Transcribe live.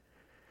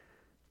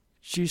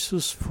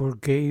Jesus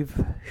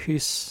forgave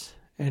his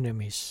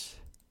enemies.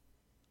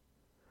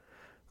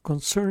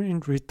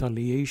 Concerning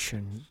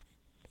retaliation,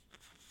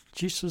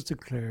 Jesus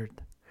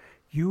declared,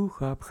 "You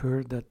have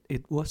heard that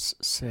it was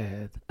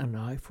said, an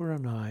eye for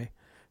an eye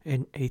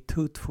and a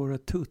tooth for a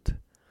tooth.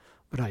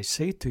 But I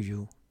say to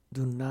you,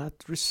 do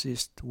not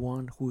resist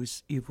one who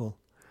is evil.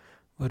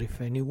 But if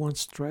anyone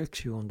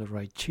strikes you on the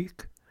right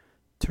cheek,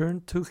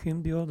 turn to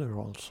him the other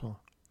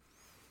also.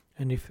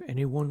 And if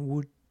anyone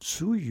would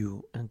sue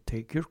you and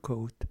take your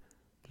coat,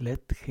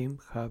 let him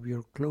have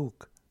your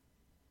cloak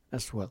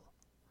as well.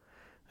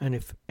 And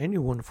if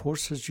anyone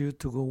forces you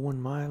to go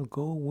 1 mile,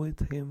 go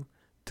with him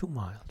 2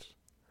 miles.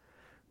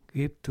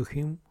 Give to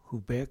him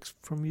who begs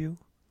from you,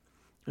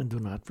 and do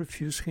not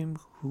refuse him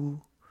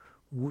who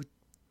would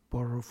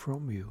borrow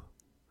from you."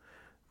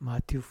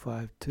 Matthew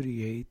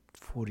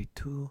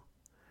 5:38-42,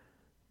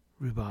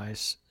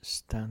 Revised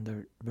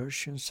Standard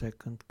Version,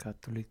 Second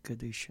Catholic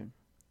Edition.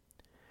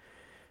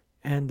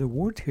 And the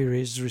word here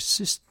is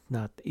resist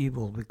not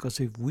evil, because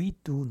if we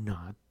do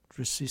not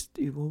resist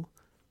evil,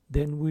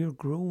 then we are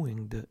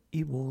growing the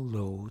evil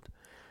load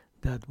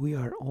that we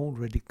are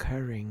already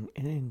carrying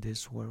in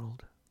this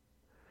world.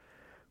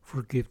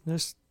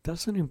 Forgiveness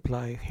doesn't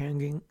imply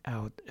hanging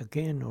out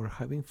again or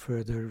having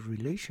further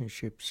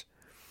relationships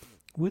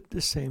with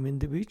the same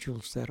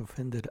individuals that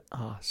offended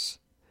us.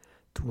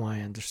 To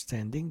my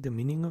understanding, the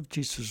meaning of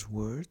Jesus'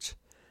 words,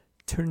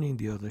 turning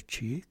the other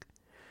cheek,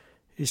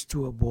 is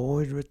to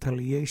avoid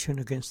retaliation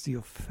against the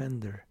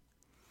offender,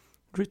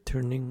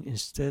 returning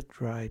instead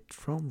right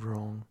from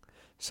wrong,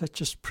 such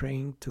as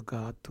praying to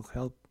God to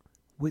help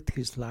with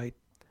his light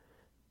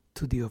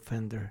to the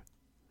offender.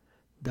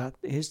 That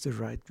is the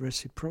right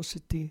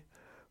reciprocity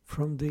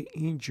from the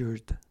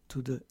injured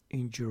to the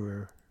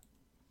injurer.